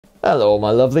Hello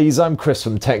my lovelies, I'm Chris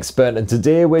from TechSpert and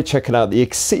today we're checking out the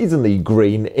exceedingly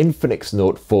green Infinix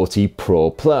Note 40 Pro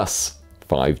Plus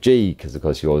 5G, because of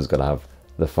course you always got to have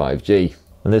the 5G.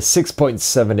 And this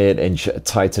 6.78 inch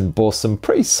Titan boasts some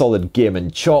pretty solid gaming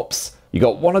chops. You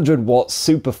got 100 watt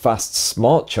super fast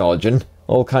smart charging,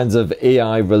 all kinds of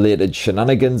AI related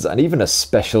shenanigans, and even a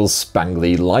special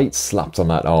spangly light slapped on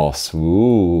that arse.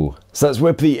 Ooh. So let's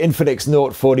whip the Infinix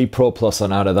Note 40 Pro Plus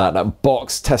on out of that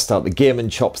box, test out the gaming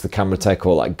chops, the camera tech,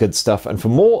 all that good stuff. And for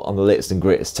more on the latest and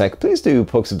greatest tech, please do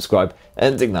poke subscribe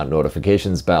and ding that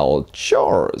notifications bell.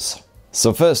 Cheers.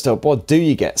 So first up, what do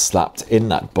you get slapped in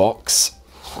that box?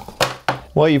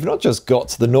 Well, you've not just got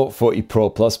the Note 40 Pro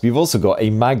Plus, but you've also got a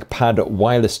MagPad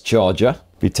wireless charger.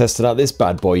 We tested out this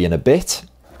bad boy in a bit.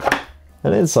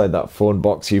 And inside that phone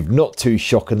box, you've not too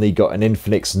shockingly got an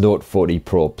Infinix Note 40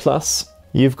 Pro Plus.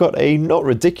 You've got a not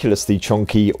ridiculously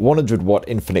chunky 100 watt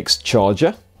Infinix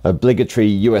charger, obligatory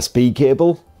USB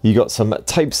cable. You got some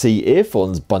Type-C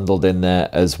earphones bundled in there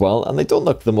as well, and they don't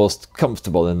look the most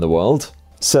comfortable in the world.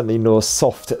 Certainly no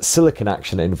soft silicon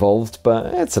action involved,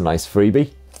 but it's a nice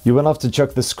freebie. You will have to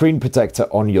chuck the screen protector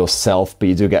on yourself, but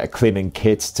you do get a cleaning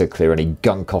kit to clear any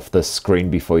gunk off the screen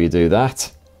before you do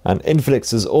that. And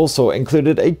Infinix has also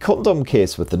included a condom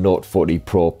case with the Note 40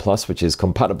 Pro Plus, which is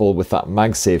compatible with that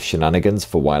MagSafe shenanigans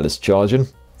for wireless charging.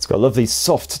 It's got a lovely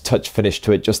soft touch finish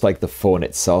to it, just like the phone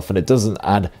itself, and it doesn't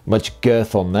add much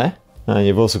girth on there. And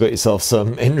you've also got yourself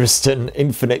some interesting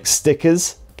Infinix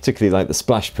stickers, particularly like the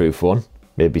splash-proof one.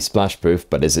 Maybe splash-proof,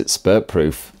 but is it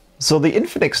spurt-proof? So the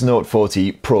Infinix Note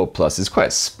 40 Pro Plus is quite a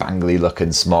spangly looking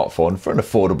smartphone for an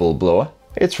affordable blower.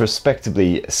 It's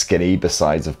respectably skinny,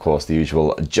 besides of course the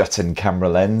usual jutting camera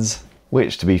lens,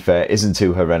 which to be fair isn't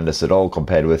too horrendous at all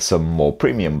compared with some more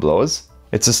premium blowers.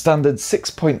 It's a standard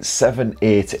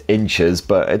 6.78 inches,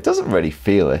 but it doesn't really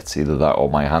feel it. Either that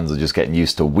or my hands are just getting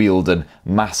used to wielding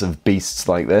massive beasts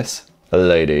like this.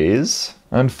 Ladies.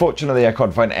 Unfortunately, I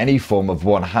can't find any form of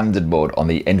one-handed mode on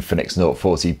the Infinix Note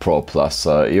 40 Pro Plus,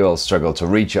 so you'll struggle to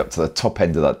reach up to the top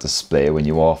end of that display when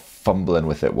you are fumbling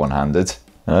with it one-handed.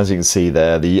 And as you can see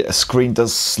there, the screen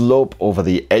does slope over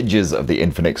the edges of the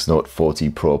Infinix Note 40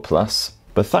 Pro Plus.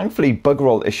 But thankfully, bugger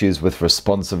all issues with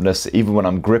responsiveness, even when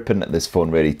I'm gripping this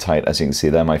phone really tight. As you can see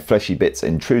there, my fleshy bits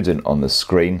intruding on the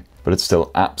screen, but it's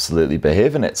still absolutely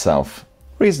behaving itself.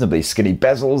 Reasonably skinny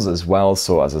bezels as well,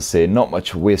 so as I say, not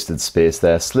much wasted space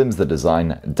there, slims the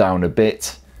design down a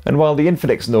bit. And while the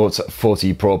Infinix Note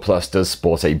 40 Pro Plus does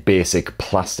sport a basic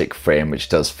plastic frame, which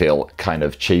does feel kind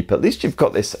of cheap, at least you've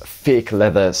got this fake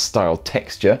leather style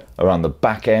texture around the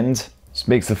back end. Just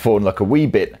makes the phone look a wee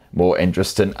bit more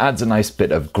interesting, adds a nice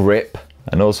bit of grip,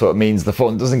 and also it means the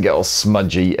phone doesn't get all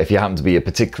smudgy if you happen to be a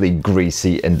particularly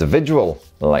greasy individual,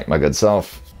 like my good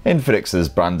self. Infinix's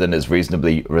branding is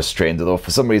reasonably restrained, though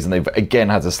for some reason they've again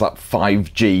had to slap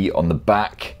 5G on the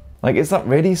back. Like, is that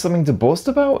really something to boast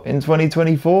about in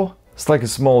 2024? It's like a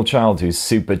small child who's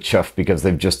super chuffed because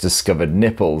they've just discovered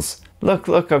nipples. Look,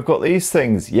 I've got these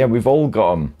things. Yeah, we've all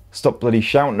got them. Stop bloody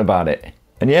shouting about it.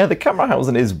 And yeah, the camera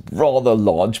housing is rather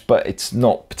large, but it's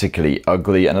not particularly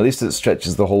ugly, and at least it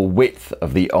stretches the whole width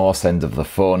of the arse end of the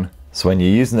phone. So when you're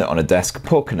using it on a desk,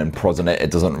 poking and prodding it,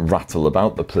 it doesn't rattle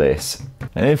about the place.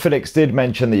 And Infinix did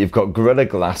mention that you've got Gorilla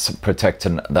Glass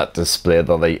protecting that display,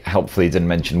 though they helpfully didn't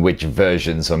mention which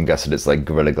version, so I'm guessing it's like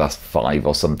Gorilla Glass 5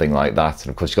 or something like that. And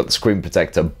of course you've got the screen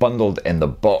protector bundled in the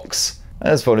box.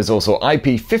 And this phone is also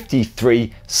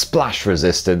IP53 splash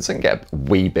resistance and get a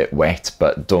wee bit wet,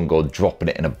 but don't go dropping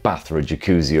it in a bath or a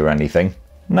jacuzzi or anything.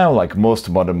 Now, like most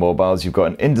modern mobiles, you've got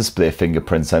an in-display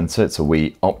fingerprint sensor. It's a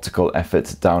wee optical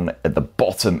effort down at the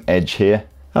bottom edge here.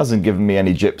 Hasn't given me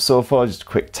any jip so far, just a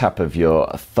quick tap of your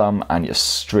thumb and you're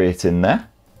straight in there.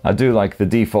 I do like the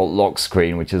default lock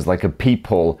screen, which is like a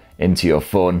peephole into your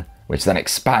phone, which then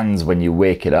expands when you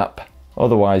wake it up.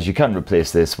 Otherwise, you can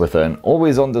replace this with an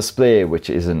always on display, which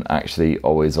isn't actually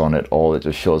always on at all. It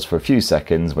just shows for a few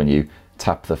seconds when you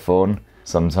tap the phone,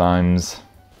 sometimes,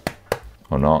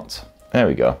 or not. There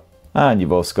we go. And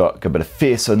you've also got a bit of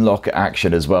face unlock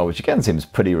action as well, which again seems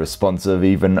pretty responsive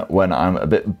even when I'm a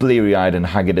bit bleary-eyed and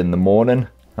haggard in the morning.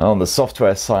 And on the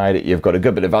software side, you've got a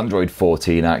good bit of Android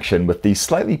 14 action with the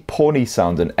slightly pony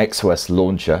sounding XOS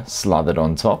launcher slathered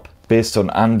on top. Based on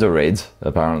Android,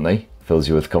 apparently. Fills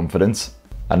you with confidence.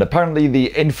 And apparently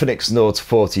the Infinix Note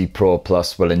 40 Pro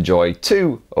Plus will enjoy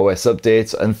 2 OS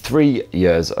updates and 3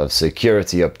 years of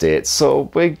security updates.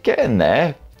 So we're getting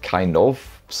there, kind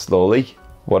of, slowly.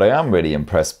 What I am really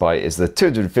impressed by is the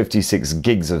 256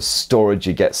 gigs of storage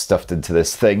you get stuffed into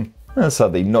this thing. That's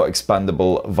sadly not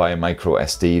expandable via micro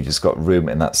SD. You've just got room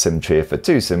in that SIM tray for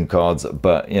 2 SIM cards,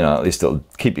 but you know, at least it'll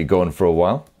keep you going for a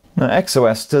while. Now,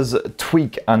 XOS does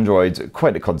tweak Android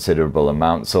quite a considerable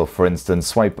amount. So for instance,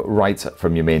 swipe right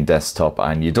from your main desktop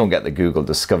and you don't get the Google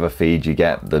Discover feed, you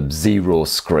get the zero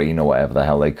screen or whatever the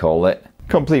hell they call it,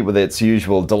 complete with its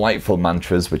usual delightful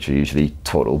mantras, which are usually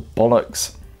total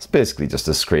bollocks. It's basically just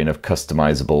a screen of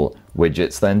customizable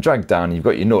widgets. Then drag down, you've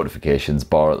got your notifications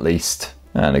bar at least,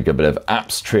 and a good bit of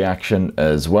apps tree action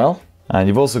as well. And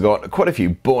you've also got quite a few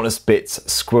bonus bits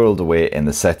squirreled away in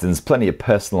the settings, plenty of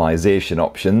personalization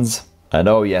options. And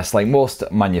oh yes, like most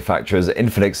manufacturers,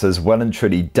 Infinix has well and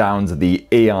truly downed the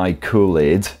AI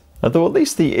Kool-Aid. Although at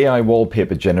least the AI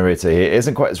wallpaper generator here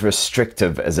isn't quite as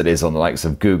restrictive as it is on the likes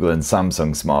of Google and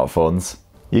Samsung smartphones.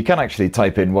 You can actually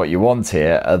type in what you want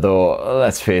here, although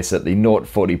let's face it, the Note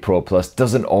 40 Pro Plus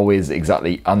doesn't always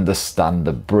exactly understand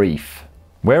the brief.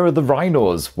 Where are the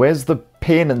rhinos? Where's the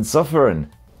pain and suffering?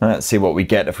 Let's see what we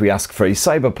get if we ask for a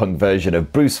cyberpunk version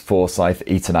of Bruce Forsyth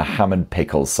eating a ham and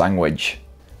pickle sandwich.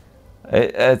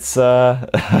 It's I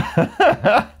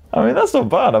mean, that's not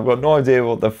bad. I've got no idea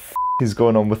what the f is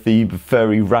going on with the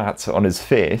furry rat on his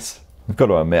face. I've got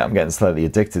to admit, I'm getting slightly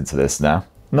addicted to this now.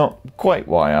 Not quite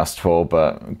what I asked for,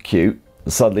 but cute.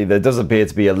 Sadly, there does appear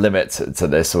to be a limit to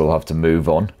this, so we'll have to move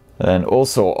on. And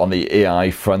also on the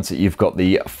AI front, you've got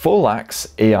the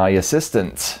Folax AI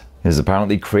assistant. Is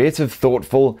apparently creative,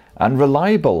 thoughtful, and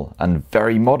reliable, and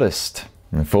very modest.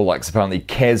 And Folax apparently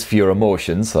cares for your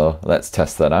emotions, so let's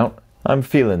test that out. I'm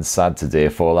feeling sad today,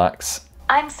 Folax.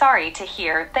 I'm sorry to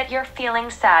hear that you're feeling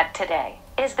sad today.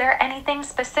 Is there anything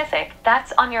specific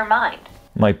that's on your mind?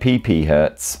 My pee-pee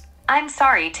hurts. I'm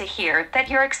sorry to hear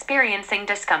that you're experiencing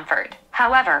discomfort.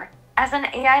 However, as an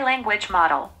AI language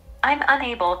model, I'm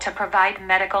unable to provide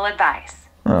medical advice.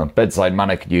 Oh, bedside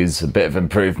manner could use a bit of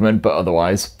improvement, but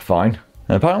otherwise, fine.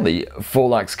 And apparently,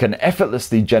 Folax can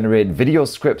effortlessly generate video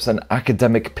scripts and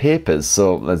academic papers,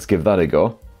 so let's give that a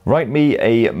go. Write me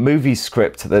a movie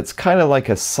script that's kind of like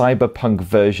a cyberpunk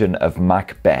version of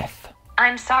Macbeth.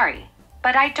 I'm sorry,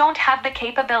 but I don't have the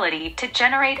capability to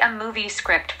generate a movie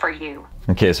script for you.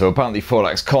 Okay, so apparently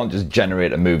Folax can't just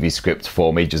generate a movie script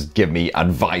for me, just give me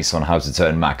advice on how to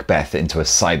turn Macbeth into a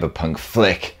cyberpunk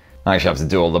flick. I actually have to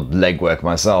do all the legwork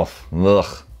myself.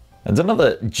 Ugh. And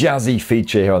another jazzy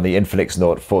feature here on the Infinix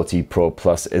Note 40 Pro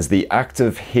Plus is the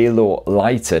active halo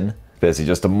lighting. Basically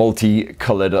just a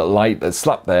multi-coloured light that's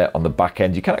slapped there on the back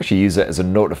end. You can actually use it as a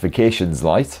notifications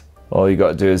light. All you got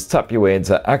to do is tap your way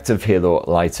into active halo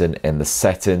lighting in the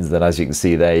settings. Then as you can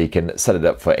see there, you can set it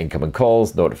up for incoming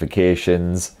calls,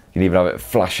 notifications. You can even have it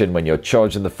flashing when you're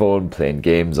charging the phone, playing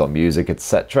games or music,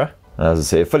 etc. As I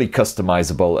say, fully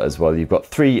customizable as well. You've got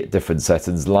 3 different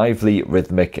settings: lively,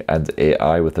 rhythmic, and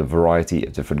AI, with a variety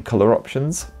of different color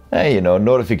options. Hey, you know,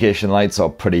 notification lights are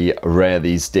pretty rare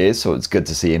these days, so it's good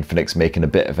to see Infinix making a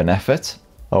bit of an effort.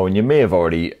 Oh, and you may have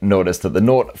already noticed that the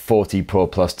Note 40 Pro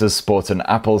Plus does sport an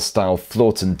Apple-style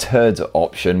float and turd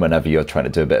option whenever you're trying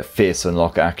to do a bit of face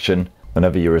unlock action,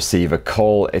 whenever you receive a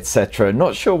call, etc.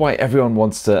 Not sure why everyone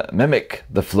wants to mimic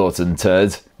the float and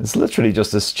turd. It's literally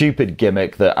just a stupid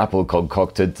gimmick that Apple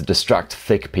concocted to distract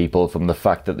thick people from the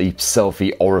fact that the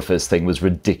selfie orifice thing was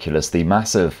ridiculously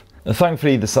massive.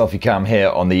 Thankfully, the selfie cam here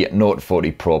on the Note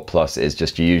 40 Pro Plus is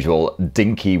just your usual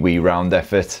dinky wee round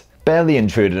effort, barely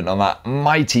intruding on that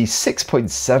mighty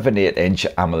 6.78-inch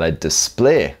AMOLED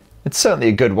display. It's certainly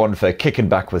a good one for kicking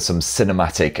back with some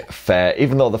cinematic fare,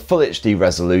 even though the Full HD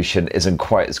resolution isn't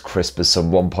quite as crisp as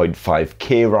some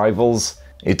 1.5K rivals.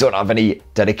 You don't have any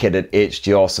dedicated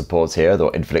HDR support here,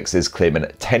 though Infinix is claiming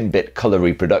 10-bit colour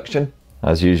reproduction.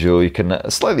 As usual, you can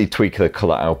slightly tweak the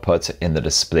colour output in the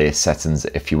display settings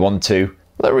if you want to.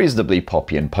 They're reasonably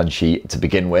poppy and punchy to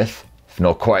begin with, if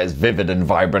not quite as vivid and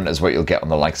vibrant as what you'll get on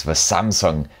the likes of a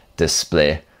Samsung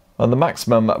display. On the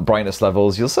maximum brightness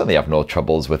levels, you'll certainly have no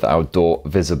troubles with outdoor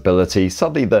visibility.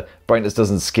 Sadly, the brightness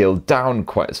doesn't scale down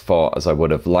quite as far as I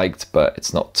would have liked, but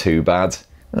it's not too bad.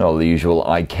 And all the usual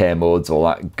eye care modes, all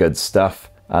that good stuff.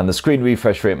 And the screen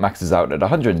refresh rate maxes out at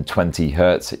 120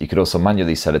 Hz. You could also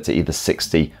manually set it to either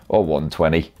 60 or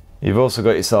 120. You've also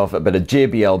got yourself a bit of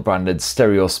JBL branded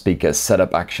stereo speaker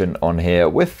setup action on here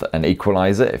with an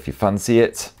equalizer if you fancy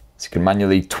it. So you can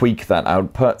manually tweak that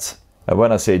output. And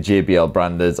when I say JBL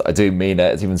branded, I do mean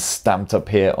it. It's even stamped up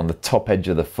here on the top edge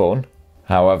of the phone.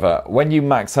 However, when you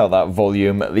max out that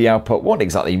volume, the output won't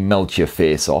exactly melt your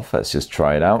face off. Let's just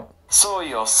try it out. So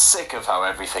you're sick of how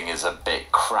everything is a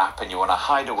bit crap and you want to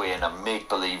hide away in a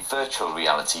make-believe virtual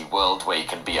reality world where you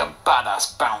can be a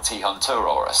badass bounty hunter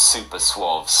or a super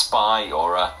suave spy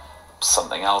or a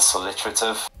something else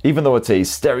alliterative. Even though it's a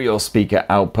stereo speaker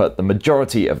output, the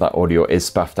majority of that audio is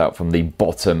spaffed out from the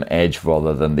bottom edge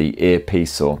rather than the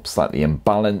earpiece, so slightly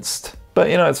imbalanced. But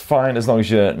you know, it's fine as long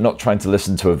as you're not trying to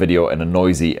listen to a video in a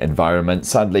noisy environment.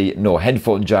 Sadly, no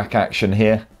headphone jack action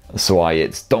here, so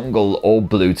it's dongle or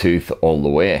Bluetooth all the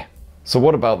way. So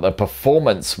what about the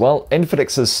performance? Well,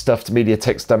 Infinix's stuffed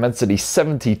MediaTek's Dimensity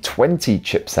 7020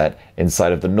 chipset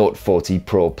inside of the Note 40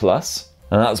 Pro Plus.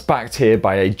 And that's backed here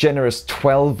by a generous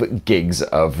 12 gigs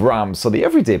of RAM. So the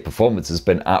everyday performance has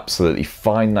been absolutely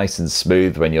fine, nice and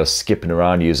smooth when you're skipping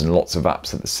around using lots of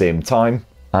apps at the same time.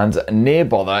 And near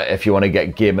bother if you want to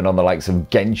get gaming on the likes of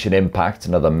Genshin Impact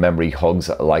and other memory hogs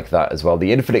like that as well.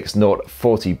 The Infinix Note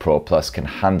 40 Pro Plus can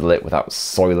handle it without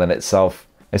soiling itself.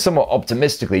 I somewhat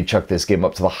optimistically chucked this game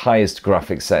up to the highest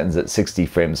graphics settings at 60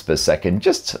 frames per second,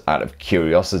 just out of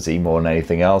curiosity more than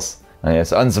anything else. And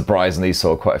yes, unsurprisingly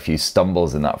saw quite a few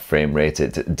stumbles in that frame rate.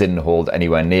 It didn't hold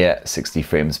anywhere near 60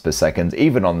 frames per second,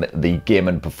 even on the game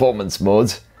and performance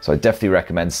mode. So I definitely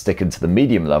recommend sticking to the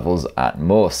medium levels at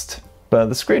most. But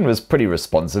the screen was pretty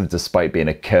responsive despite being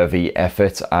a curvy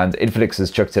effort, and Infinix has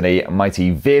chucked in a mighty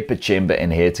vapor chamber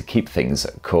in here to keep things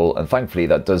cool, and thankfully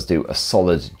that does do a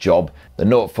solid job. The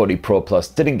Note 40 Pro Plus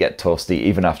didn't get toasty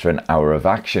even after an hour of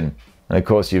action. And of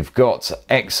course you've got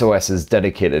XOS's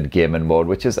dedicated gaming mode,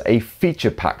 which is a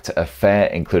feature-packed affair,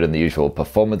 including the usual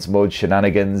performance mode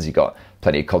shenanigans. You've got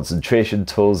plenty of concentration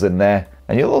tools in there,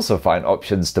 and you'll also find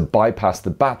options to bypass the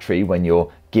battery when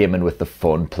you're gaming with the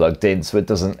phone plugged in so it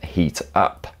doesn't heat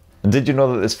up. And did you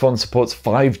know that this phone supports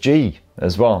 5G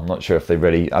as well? I'm not sure if they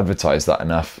really advertised that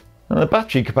enough. And the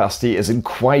battery capacity isn't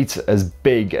quite as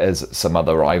big as some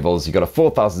other rivals. You've got a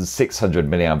 4600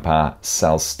 mAh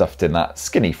cell stuffed in that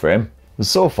skinny frame.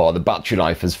 So far, the battery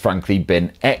life has frankly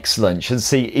been excellent. Should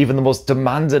see even the most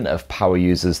demanding of power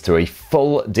users through a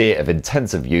full day of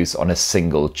intensive use on a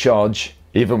single charge.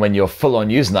 Even when you're full on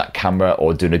using that camera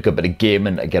or doing a good bit of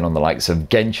gaming, again on the likes of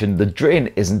Genshin, the drain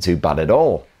isn't too bad at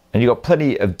all. And you've got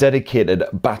plenty of dedicated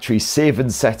battery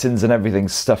saving settings and everything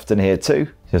stuffed in here too,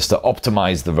 just to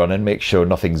optimize the running, make sure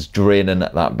nothing's draining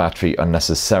that battery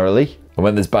unnecessarily. And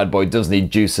when this bad boy does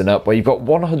need juicing up, well, you've got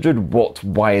 100 watt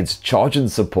wired charging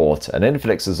support, and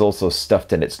Infinix has also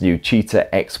stuffed in its new Cheetah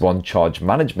X1 charge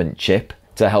management chip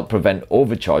to help prevent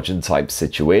overcharging type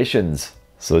situations.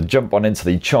 So jump on into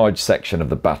the charge section of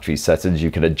the battery settings. You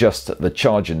can adjust the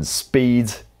charging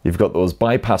speed. You've got those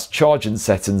bypass charging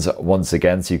settings once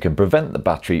again, so you can prevent the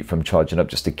battery from charging up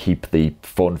just to keep the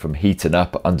phone from heating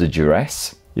up under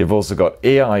duress. You've also got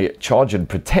AI charging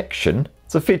protection.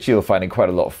 It's a feature you'll find in quite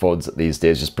a lot of phones these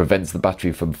days, just prevents the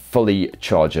battery from fully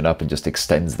charging up and just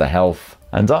extends the health.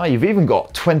 And you've even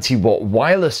got 20 watt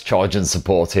wireless charging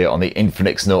support here on the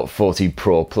Infinix Note 40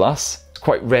 Pro Plus.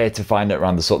 Quite rare to find it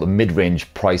around the sort of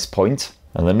mid-range price point.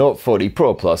 And the Note 40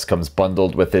 Pro Plus comes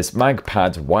bundled with this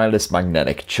MagPad wireless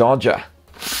magnetic charger.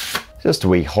 Just a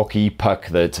wee hockey puck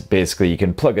that basically you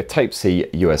can plug a Type-C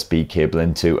USB cable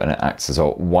into, and it acts as a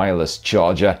wireless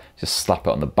charger. Just slap it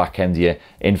on the back end of your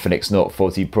Infinix Note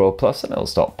 40 Pro Plus and it'll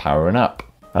start powering up.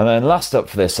 And then last up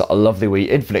for this lovely wee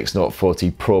Infinix Note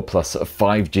 40 Pro Plus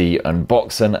 5G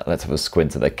unboxing, let's have a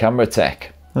squint at the camera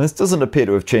tech. And this doesn't appear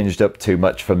to have changed up too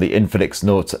much from the Infinix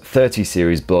Note 30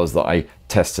 series blurs that I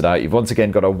tested out. You've once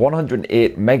again got a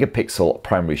 108 megapixel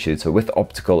primary shooter with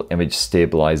optical image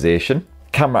stabilization.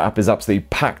 Camera app is absolutely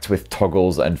packed with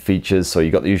toggles and features, so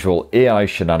you've got the usual AI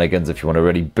shenanigans if you want to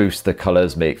really boost the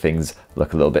colors, make things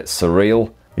look a little bit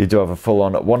surreal. You do have a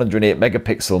full-on 108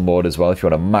 megapixel mode as well if you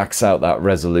want to max out that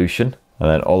resolution. And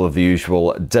then all of the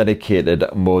usual dedicated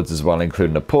modes as well,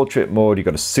 including a portrait mode. You've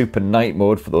got a super night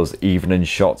mode for those evening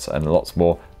shots and lots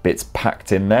more bits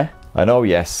packed in there. And oh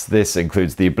yes, this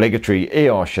includes the obligatory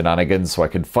AR shenanigans, so I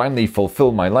can finally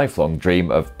fulfill my lifelong dream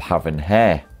of having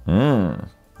hair.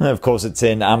 And of course it's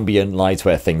in ambient light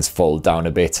where things fall down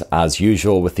a bit as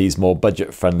usual with these more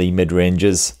budget-friendly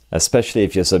mid-ranges, especially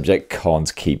if your subject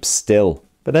can't keep still.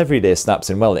 But everyday snaps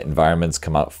in well-lit environments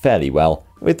come out fairly well,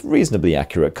 with reasonably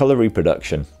accurate colour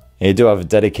reproduction. You do have a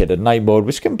dedicated night mode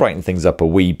which can brighten things up a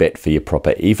wee bit for your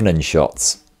proper evening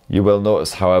shots. You will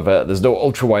notice, however, there's no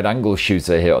ultra-wide angle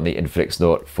shooter here on the Infinix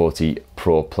Note 40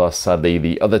 Pro Plus. Sadly,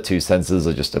 the other two sensors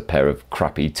are just a pair of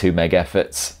crappy 2 meg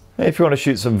efforts. If you want to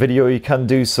shoot some video, you can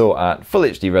do so at Full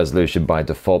HD resolution by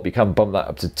default. You can bump that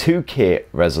up to 2K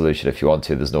resolution if you want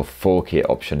to. There's no 4K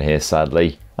option here,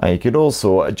 sadly. And you can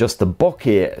also adjust the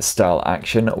bokeh style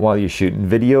action while you're shooting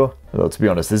video. Although to be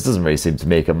honest, this doesn't really seem to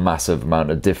make a massive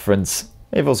amount of difference.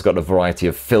 You've also got a variety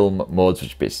of film modes,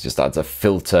 which basically just adds a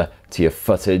filter to your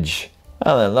footage.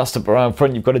 And then last up around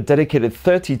front, you've got a dedicated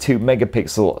 32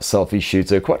 megapixel selfie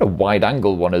shooter, quite a wide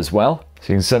angle one as well.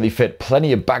 So you can certainly fit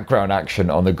plenty of background action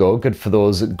on the go, good for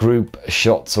those group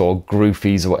shots or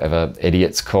groupies or whatever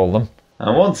idiots call them.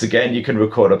 And once again, you can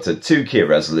record up to 2K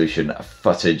resolution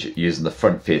footage using the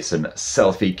front-facing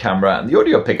selfie camera, and the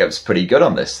audio pickup's pretty good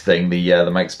on this thing. The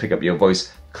mics pick up your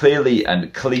voice clearly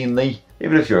and cleanly,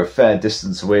 even if you're a fair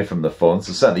distance away from the phone,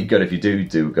 so certainly good if you do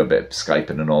a good bit of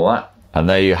Skyping and all that. And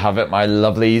there you have it, my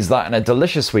lovelies. That in a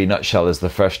delicious wee nutshell is the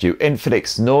fresh new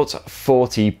Infinix Note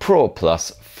 40 Pro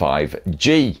Plus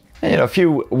 5G. And, a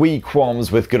few wee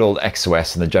qualms with good old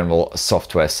XOS and the general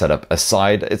software setup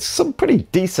aside, it's some pretty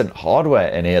decent hardware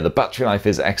in here. The battery life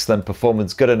is excellent,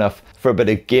 performance good enough for a bit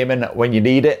of gaming when you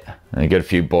need it. And you get a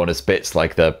few bonus bits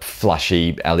like the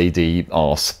flashy LED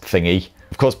arse thingy.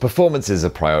 Of course, performance is a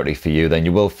priority for you, then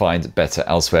you will find better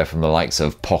elsewhere from the likes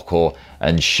of Poco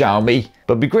and Xiaomi.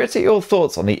 But it'd be great to hear your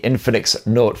thoughts on the Infinix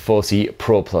Note 40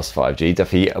 Pro Plus 5G.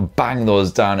 Definitely bang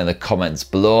those down in the comments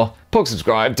below. Poke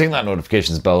subscribe, ding that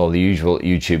notifications bell, all the usual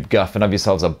YouTube guff, and have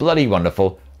yourselves a bloody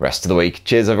wonderful rest of the week.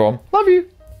 Cheers everyone, love you!